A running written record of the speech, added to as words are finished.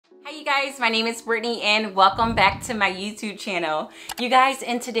Hi you guys, my name is Brittany and welcome back to my YouTube channel. You guys,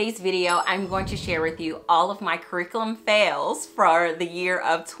 in today's video, I'm going to share with you all of my curriculum fails for the year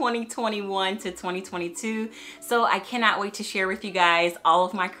of 2021 to 2022. So I cannot wait to share with you guys all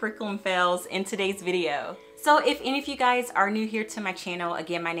of my curriculum fails in today's video. So if any of you guys are new here to my channel,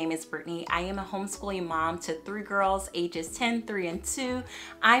 again, my name is Brittany. I am a homeschooling mom to 3 girls, ages 10, 3, and 2.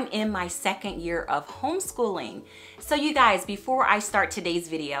 I'm in my second year of homeschooling. So you guys, before I start today's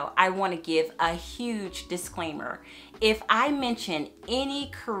video, I want to give a huge disclaimer. If I mention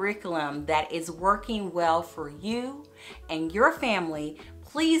any curriculum that is working well for you and your family,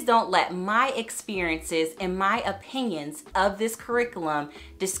 please don't let my experiences and my opinions of this curriculum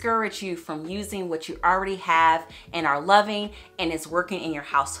discourage you from using what you already have and are loving and is working in your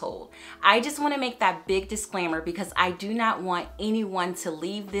household. I just want to make that big disclaimer because I do not want anyone to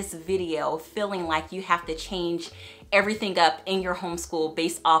leave this video feeling like you have to change everything up in your homeschool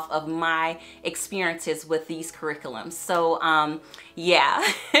based off of my experiences with these curriculums. So yeah.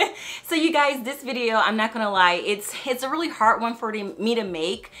 So you guys, this video, I'm not gonna lie, it's a really hard one for me to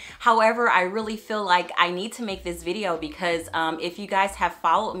make. However, I really feel like I need to make this video because if you guys have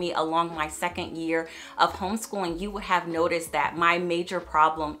followed me along my second year of homeschooling, you would have noticed that my major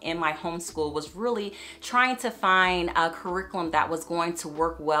problem in my homeschool was really trying to find a curriculum that was going to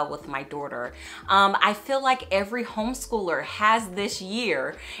work well with my daughter. I feel like every homeschooler has this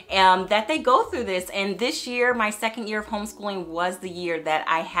year that they go through this, and this year, my second year of homeschooling, was the year that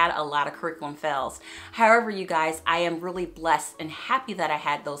I had a lot of curriculum fails. However, you guys, I am really blessed and happy that I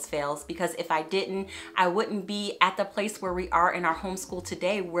had those fails because if I didn't, I wouldn't be at the place where we are in our homeschool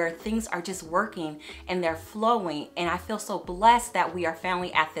today where things are just working and they're flowing, and I feel so blessed that we are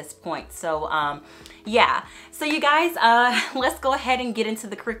finally at this point. So yeah, so you guys, let's go ahead and get into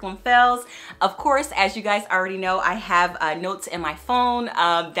the curriculum fails. Of course, as you guys already know, I have notes in my phone.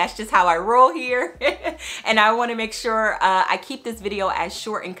 That's just how I roll here. And I want to make sure I keep this video as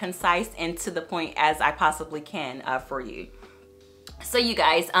short and concise and to the point as I possibly can for you. So you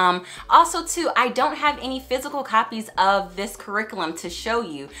guys, also too, I don't have any physical copies of this curriculum to show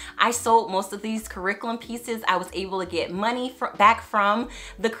you. I sold most of these curriculum pieces. I was able to get money back from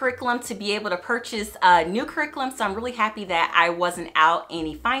the curriculum to be able to purchase new curriculum. So I'm really happy that I wasn't out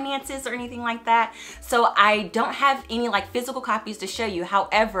any finances or anything like that. So I don't have any like physical copies to show you.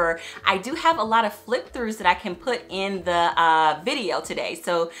 However, I do have a lot of flip throughs that I can put in the video today.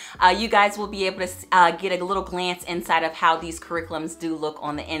 So you guys will be able to get a little glance inside of how these curriculums do look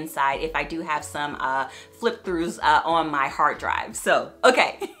on the inside if I do have some flip throughs on my hard drive. So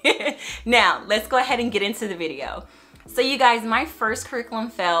okay, now let's go ahead and get into the video. So you guys, my first curriculum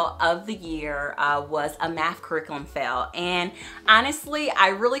fail of the year was a math curriculum fail, and honestly I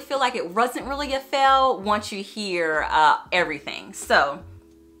really feel like it wasn't really a fail once you hear everything. So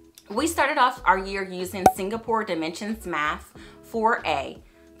we started off our year using Singapore Dimensions Math 4A.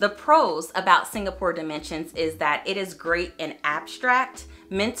 The pros about Singapore Dimensions is that it is great in abstract,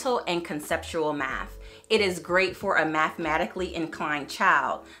 mental, and conceptual math. It is great for a mathematically inclined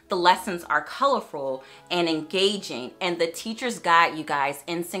child. The lessons are colorful and engaging, and the teacher's guide, you guys,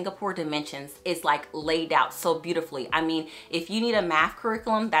 in Singapore Dimensions is like laid out so beautifully. I mean, if you need a math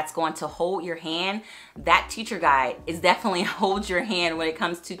curriculum that's going to hold your hand, that teacher guide is definitely hold your hand when it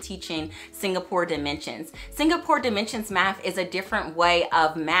comes to teaching Singapore Dimensions. Singapore Dimensions math is a different way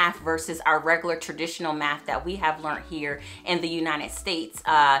of math versus our regular traditional math that we have learned here in the United States.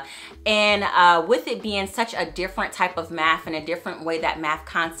 With it being such a different type of math and a different way that math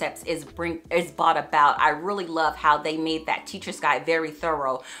concepts is brought about, I really love how they made that teacher's guide very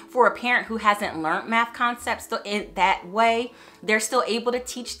thorough. For a parent who hasn't learned math concepts in that way, they're still able to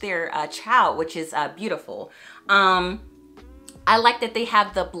teach their child, which is beautiful. I like that they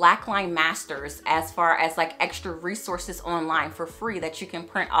have the Blackline Masters as far as like extra resources online for free that you can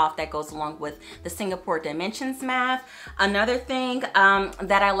print off that goes along with the Singapore Dimensions math. Another thing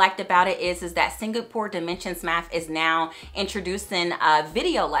that I liked about it is that Singapore Dimensions math is now introducing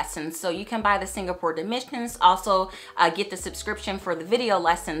video lessons. So you can buy the Singapore Dimensions, also get the subscription for the video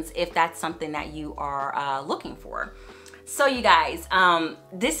lessons if that's something that you are looking for. So you guys,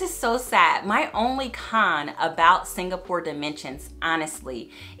 this is so sad. My only con about Singapore Dimensions,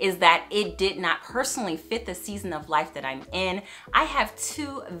 honestly, is that it did not personally fit the season of life that I'm in. I have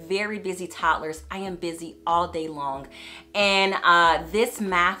 2 very busy toddlers. I am busy all day long. And this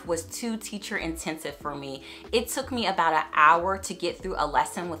math was too teacher intensive for me. It took me about an hour to get through a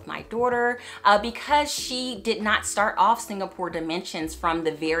lesson with my daughter because she did not start off Singapore Dimensions from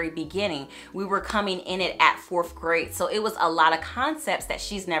the very beginning. We were coming in it at 4th grade. So it it was a lot of concepts that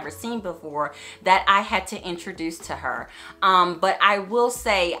she's never seen before that I had to introduce to her. But I will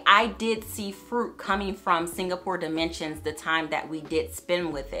say I did see fruit coming from Singapore Dimensions the time that we did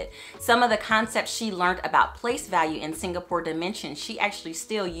spend with it. Some of the concepts she learned about place value in Singapore Dimensions, she actually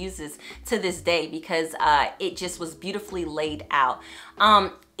still uses to this day because it just was beautifully laid out.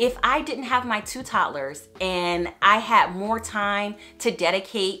 If I didn't have my 2 toddlers and I had more time to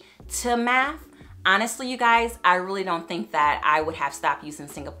dedicate to math, honestly, you guys, I really don't think that I would have stopped using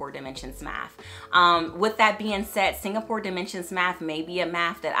Singapore Dimensions math. With that being said, Singapore Dimensions math may be a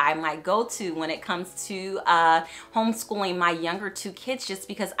math that I might go to when it comes to homeschooling my younger 2 kids, just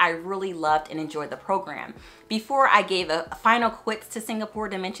because I really loved and enjoyed the program. Before I gave a final quits to Singapore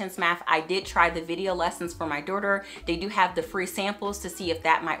Dimensions math, I did try the video lessons for my daughter. They do have the free samples to see if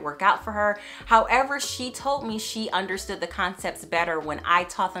that might work out for her. However, she told me she understood the concepts better when I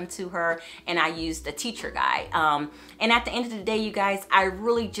taught them to her and I used a teacher guide. And at the end of the day, you guys, I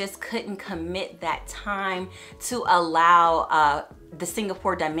really just couldn't commit that time to allow the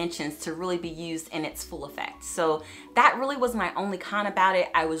Singapore Dimensions to really be used in its full effect. So that really was my only con about it.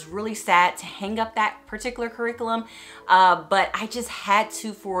 I was really sad to hang up that particular curriculum, but I just had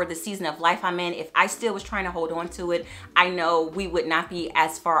to for the season of life I'm in. If I still was trying to hold on to it, I know we would not be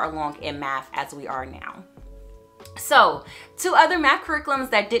as far along in math as we are now. So 2 other math curriculums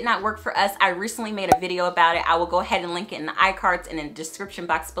that did not work for us, I recently made a video about it. I will go ahead and link it in the iCards and in the description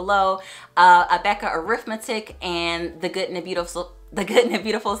box below. Abeka Arithmetic and the Good and the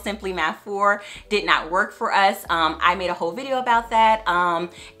Beautiful Simply Math 4 did not work for us. I made a whole video about that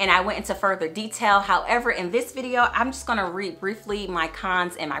and I went into further detail. However, in this video, I'm just gonna read briefly my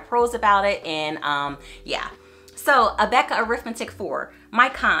cons and my pros about it, and yeah. So Abeka Arithmetic 4, my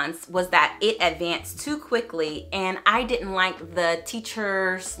cons was that it advanced too quickly and I didn't like the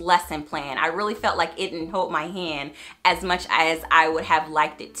teacher's lesson plan. I really felt like it didn't hold my hand as much as I would have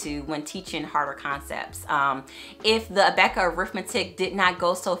liked it to when teaching harder concepts. If the Abeka Arithmetic did not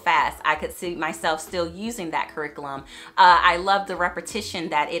go so fast, I could see myself still using that curriculum. I love the repetition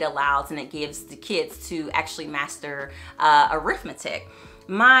that it allows and it gives the kids to actually master arithmetic.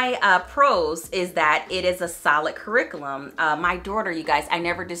 My pros is that it is a solid curriculum. My daughter, you guys, I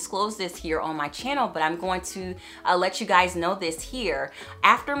never disclosed this here on my channel, but I'm going to let you guys know this here.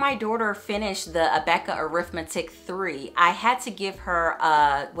 After my daughter finished the Abeka Arithmetic 3, I had to give her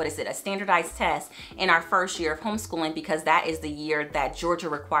a standardized test in our first year of homeschooling, because that is the year that Georgia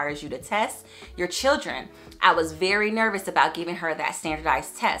requires you to test your children. I was very nervous about giving her that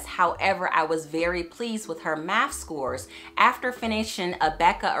standardized test. However, I was very pleased with her math scores. After finishing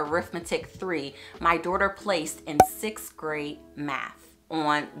Abeka Arithmetic 3, my daughter placed in 6th grade math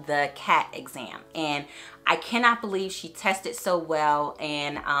on the CAT exam, and I cannot believe she tested so well,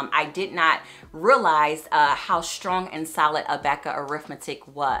 and I did not realize how strong and solid Abeka Arithmetic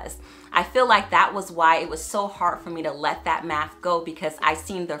was. I feel like that was why it was so hard for me to let that math go, because I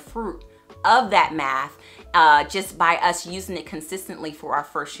seen the fruit of that math just by us using it consistently for our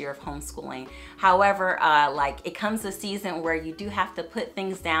first year of homeschooling. However, like, it comes a season where you do have to put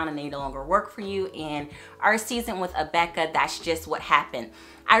things down and they no longer work for you, and our season with Abeka, that's just what happened.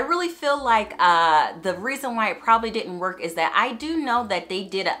 I really feel like the reason why it probably didn't work is that I do know that they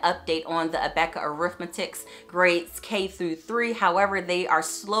did an update on the Abeka Arithmetics grades K through 3. However, they are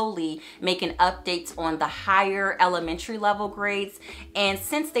slowly making updates on the higher elementary level grades. And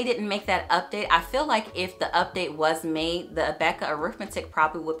since they didn't make that update, I feel like if the update was made, the Abeka Arithmetic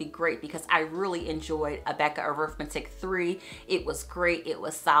probably would be great, because I really enjoyed Abeka Arithmetic 3. It was great, it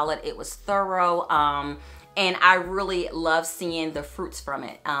was solid, it was thorough. And I really love seeing the fruits from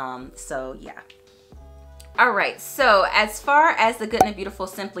it. So yeah. All right, so as far as the Good and the Beautiful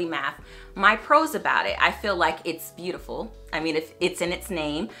Simply Math, my pros about it, I feel like it's beautiful. I mean, if it's in its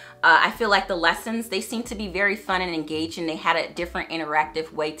name. I feel like the lessons, they seem to be very fun and engaging. They had a different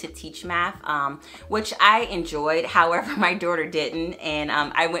interactive way to teach math, which I enjoyed. However, my daughter didn't, and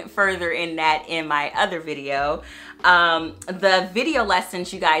I went further in that in my other video. The video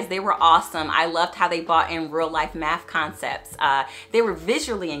lessons, you guys, they were awesome. I loved how they brought in real life math concepts. They were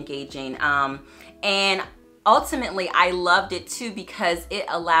visually engaging, and ultimately, I loved it too, because it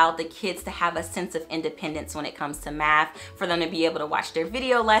allowed the kids to have a sense of independence when it comes to math, for them to be able to watch their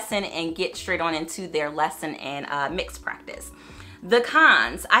video lesson and get straight on into their lesson and mixed practice. The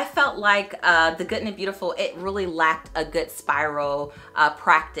cons, I felt like the Good and the Beautiful, it really lacked a good spiral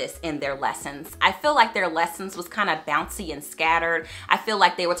practice in their lessons. I feel like their lessons was kind of bouncy and scattered. I feel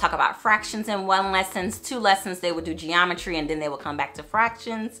like they would talk about fractions in one lesson, 2 lessons they would do geometry, and then they would come back to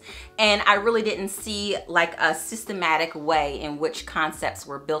fractions. And I really didn't see like a systematic way in which concepts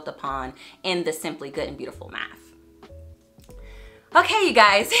were built upon in the Simply Good and Beautiful Math. Okay, you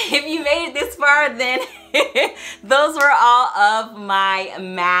guys, if you made it this far, then those were all of my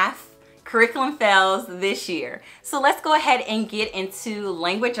math curriculum fails this year. So let's go ahead and get into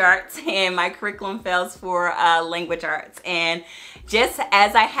language arts and my curriculum fails for language arts. And just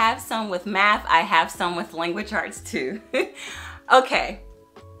as I have some with math, I have some with language arts too. Okay.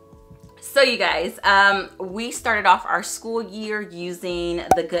 So you guys, we started off our school year using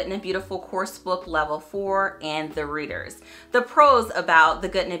the Good and Beautiful course book level 4 and the readers. The pros about the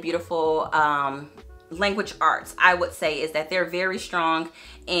Good and Beautiful language arts, I would say, is that they're very strong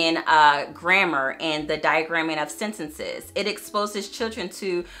in grammar and the diagramming of sentences. It exposes children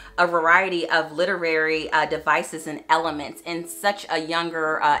to a variety of literary devices and elements in such a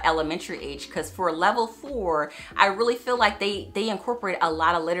younger elementary age, because for level 4, I really feel like they incorporate a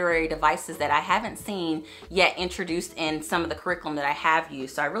lot of literary devices that I haven't seen yet introduced in some of the curriculum that I have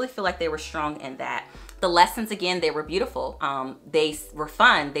used. So I really feel like they were strong in that. The lessons, again, they were beautiful. They were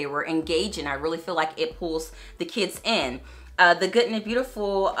fun. They were engaging. I really feel like it pulls the kids in. The Good and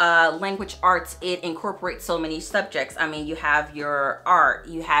Beautiful language arts, it incorporates so many subjects. I mean, you have your art,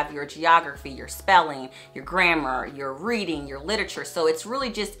 you have your geography, your spelling, your grammar, your reading, your literature. So it's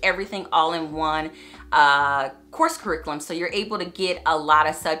really just everything all in one course curriculum. So you're able to get a lot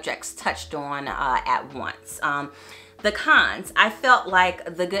of subjects touched on at once. The cons, I felt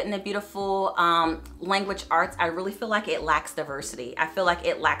like the Good and the Beautiful language arts, I really feel like it lacks diversity. I feel like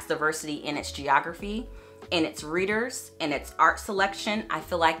it lacks diversity in its geography, in its readers, in its art selection. I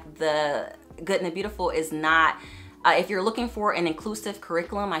feel like the Good and the Beautiful is not, if you're looking for an inclusive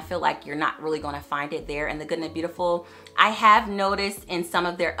curriculum, I feel like you're not really going to find it there in the Good and the Beautiful. I have noticed in some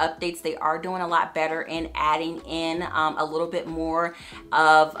of their updates, they are doing a lot better in adding in a little bit more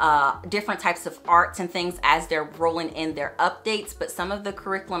of different types of arts and things as they're rolling in their updates. But some of the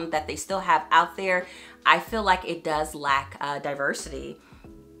curriculum that they still have out there, I feel like it does lack diversity.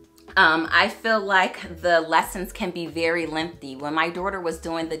 I feel like the lessons can be very lengthy. When my daughter was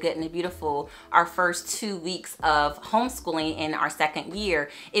doing the Good and the Beautiful, our first 2 weeks of homeschooling in our second year,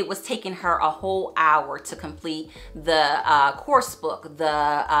 it was taking her a whole hour to complete the course book,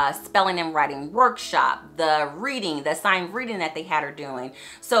 the spelling and writing workshop, the reading, the assigned reading that they had her doing.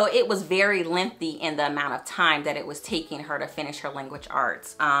 So it was very lengthy in the amount of time that it was taking her to finish her language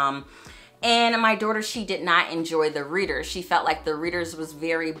arts. And my daughter, she did not enjoy the readers. She felt like the readers was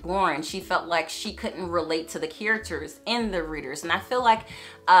very boring. She felt like she couldn't relate to the characters in the readers. And I feel like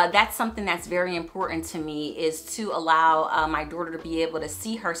that's something that's very important to me, is to allow my daughter to be able to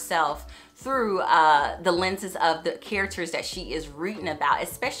see herself through the lenses of the characters that she is reading about,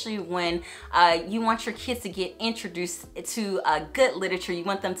 especially when you want your kids to get introduced to good literature. You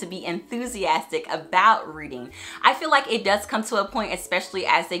want them to be enthusiastic about reading. I feel like it does come to a point, especially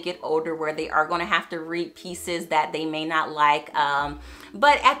as they get older, where they are going to have to read pieces that they may not like.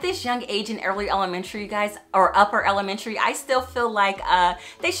 But at this young age in early elementary, you guys, or upper elementary, I still feel like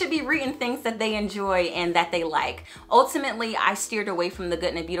they should be reading things that they enjoy and that they like. Ultimately, I steered away from the Good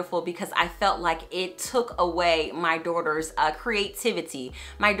and the Beautiful because I felt like it took away my daughter's creativity.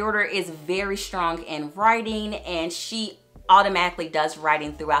 My daughter is very strong in writing, and she automatically does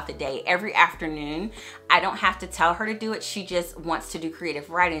writing throughout the day. Every afternoon, I don't have to tell her to do it. She just wants to do creative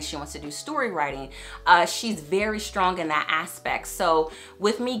writing. She wants to do story writing. She's very strong in that aspect. So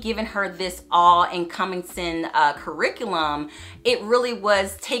with me giving her this all-encompassing curriculum, it really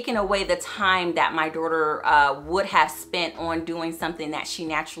was taking away the time that my daughter would have spent on doing something that she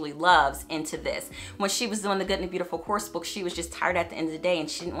naturally loves into this. When she was doing the Good and Beautiful course book, she was just tired at the end of the day and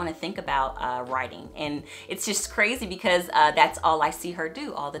she didn't want to think about writing. And it's just crazy because that's all I see her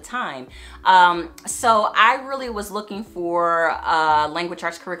do all the time. So I really was looking for a language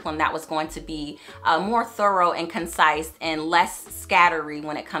arts curriculum that was going to be more thorough and concise and less scattery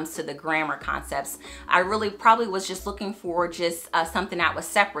when it comes to the grammar concepts. I really probably was just looking for just something that was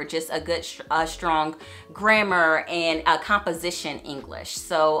separate, just a good strong grammar and composition English.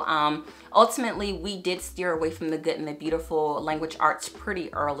 So ultimately, we did steer away from the Good and the Beautiful language arts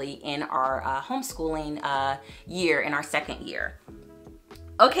pretty early in our homeschooling year, in our second year.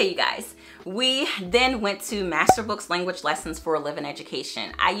 Okay, you guys, we then went to Masterbooks Language Lessons for a Living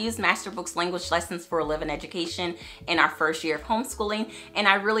Education. I used Masterbooks Language Lessons for a Living Education in our first year of homeschooling, and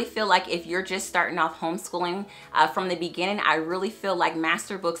I really feel like if you're just starting off homeschooling from the beginning, I really feel like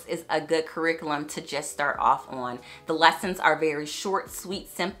Masterbooks is a good curriculum to just start off on. The lessons are very short, sweet,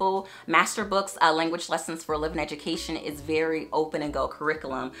 simple. Masterbooks Language Lessons for a Living Education is very open and go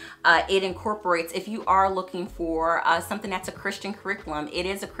curriculum. It incorporates, if you are looking for something that's a Christian curriculum, it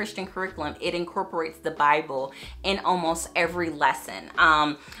is a Christian curriculum, it incorporates the Bible in almost every lesson.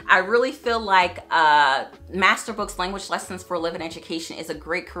 I really feel like Master Books Language Lessons for Living Education is a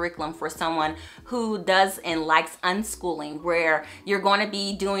great curriculum for someone who does and likes unschooling, where you're going to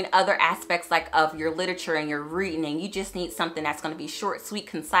be doing other aspects like of your literature and your reading, and you just need something that's going to be short, sweet,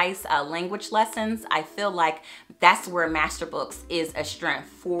 concise language lessons. I feel like that's where Master Books is a strength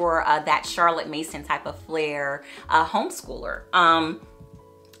for that Charlotte Mason type of flair homeschooler.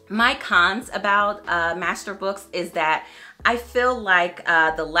 My cons about Master Books is that I feel like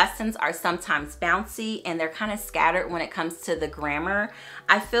the lessons are sometimes bouncy and they're kind of scattered when it comes to the grammar.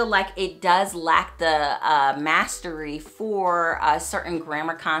 I feel like it does lack the mastery for certain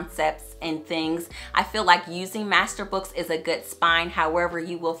grammar concepts and things. I feel like using Master Books is a good spine. However,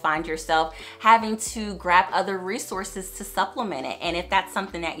 you will find yourself having to grab other resources to supplement it. And if that's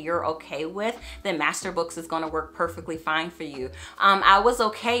something that you're okay with, then Master Books is going to work perfectly fine for you. I was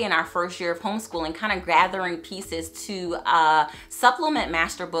okay in our first year of homeschooling, kind of gathering pieces to supplement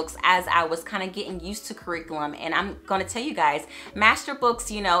Master Books as I was kind of getting used to curriculum. And I'm going to tell you guys, Master Books,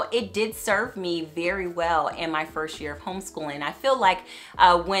 you know, it did serve me very well in my first year of homeschooling. I feel like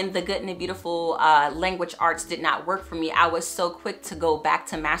when the Good and the Beautiful language arts did not work for me, I was so quick to go back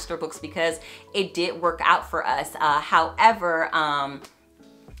to Master Books because it did work out for us.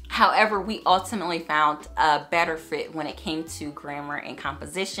 However, we ultimately found a better fit when it came to grammar and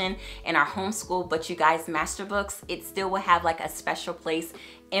composition in our homeschool. But you guys, Master Books, it still will have like a special place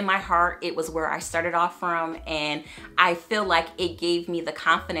in my heart. It was where I started off from, and I feel like it gave me the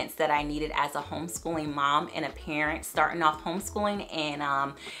confidence that I needed as a homeschooling mom and a parent starting off homeschooling.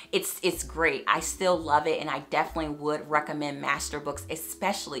 And it's great. I still love it, and I definitely would recommend Master Books,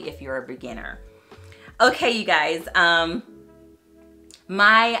 especially if you're a beginner. Okay, you guys,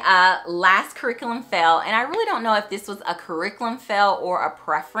 my last curriculum fail, and I really don't know if this was a curriculum fail or a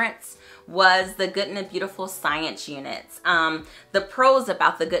preference, was the Good and the Beautiful science units. The pros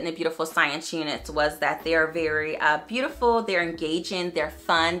about the Good and the Beautiful science units was that they're very beautiful, they're engaging, they're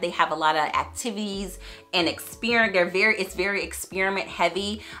fun, they have a lot of activities and it's very experiment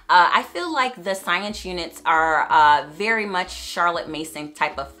heavy. I feel like the science units are very much Charlotte Mason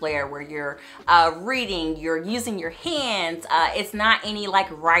type of flair, where you're reading, you're using your hands. It's not any like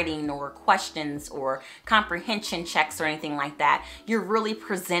writing or questions or comprehension checks or anything like that. You're really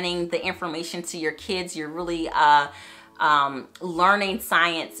presenting the information to your kids. You're really learning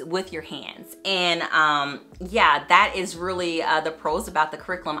science with your hands. And yeah, that is really the pros about the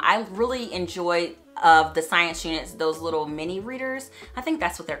curriculum. I really enjoyed of the science units, those little mini readers. I think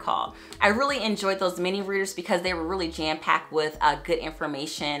that's what they're called. I really enjoyed those mini readers because they were really jam-packed with good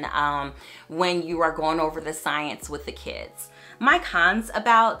information when you are going over the science with the kids. My cons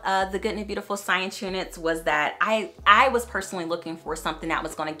about the Good and the Beautiful science units was that I was personally looking for something that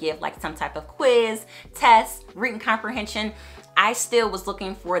was going to give like some type of quiz, test, reading comprehension. I still was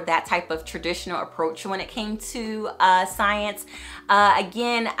looking for that type of traditional approach when it came to science.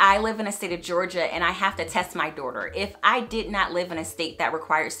 Again, I live in a state of Georgia and I have to test my daughter. If I did not live in a state that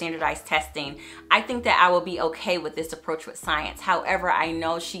required standardized testing, I think that I will be okay with this approach with science. However, I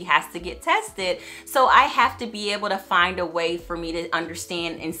know she has to get tested, so I have to be able to find a way for me to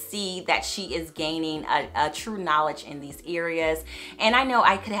understand and see that she is gaining a true knowledge in these areas. And I know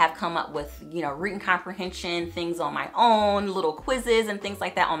I could have come up with, you know, reading comprehension things on my own, little quizzes and things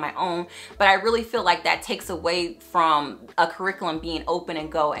like that on my own, but I really feel like that takes away from a curriculum being open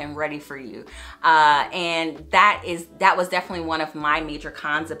and go and ready for you. And that was definitely one of my major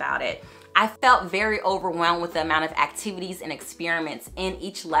cons about it. I felt very overwhelmed with the amount of activities and experiments in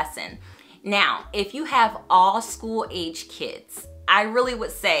each lesson. Now, if you have all school age kids, I really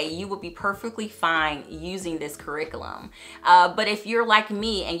would say you would be perfectly fine using this curriculum. But if you're like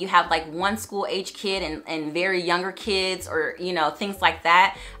me and you have like one school age kid and very younger kids, or you know, things like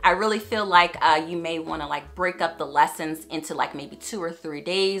that, I really feel like you may want to like break up the lessons into like maybe 2 or 3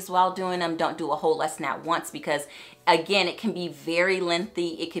 days while doing them. Don't do a whole lesson at once, because again, it can be very lengthy.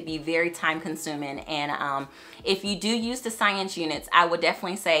 It could be very time consuming. And if you do use the science units, I would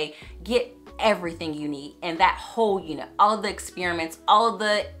definitely say get everything you need in that whole unit, all the experiments,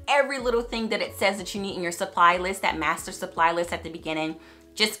 every little thing that it says that you need in your supply list, that master supply list at the beginning.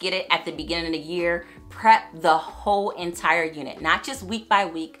 Just get it at the beginning of the year. Prep the whole entire unit, not just week by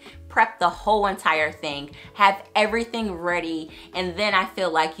week. Prep the whole entire thing. Have everything ready, and then I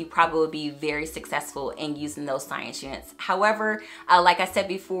feel like you probably will be very successful in using those science units. However, like I said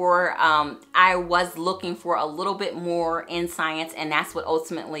before, I was looking for a little bit more in science, and that's what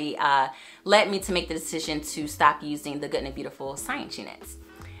ultimately led me to make the decision to stop using the Good and the Beautiful science units.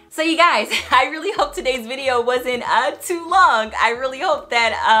 So you guys, I really hope today's video wasn't too long. I really hope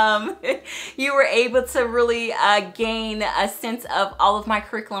that you were able to really gain a sense of all of my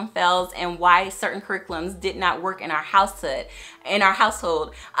curriculum fails and why certain curriculums did not work in our household.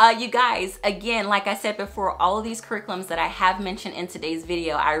 You guys, again, like I said before, all of these curriculums that I have mentioned in today's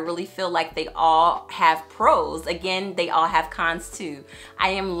video, I really feel like they all have pros. Again, they all have cons too.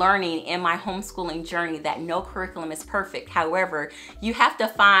 I am learning in my homeschooling journey that no curriculum is perfect. However, you have to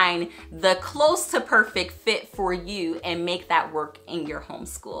find the close to perfect fit for you and make that work in your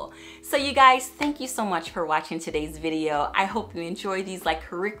homeschool. So you guys, thank you so much for watching today's video. I hope you enjoy these like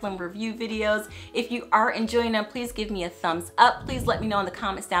curriculum review videos. If you are enjoying them, please give me a thumbs up. Please let me know in the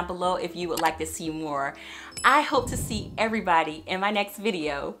comments down below if you would like to see more. I hope to see everybody in my next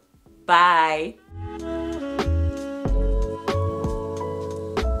video. Bye.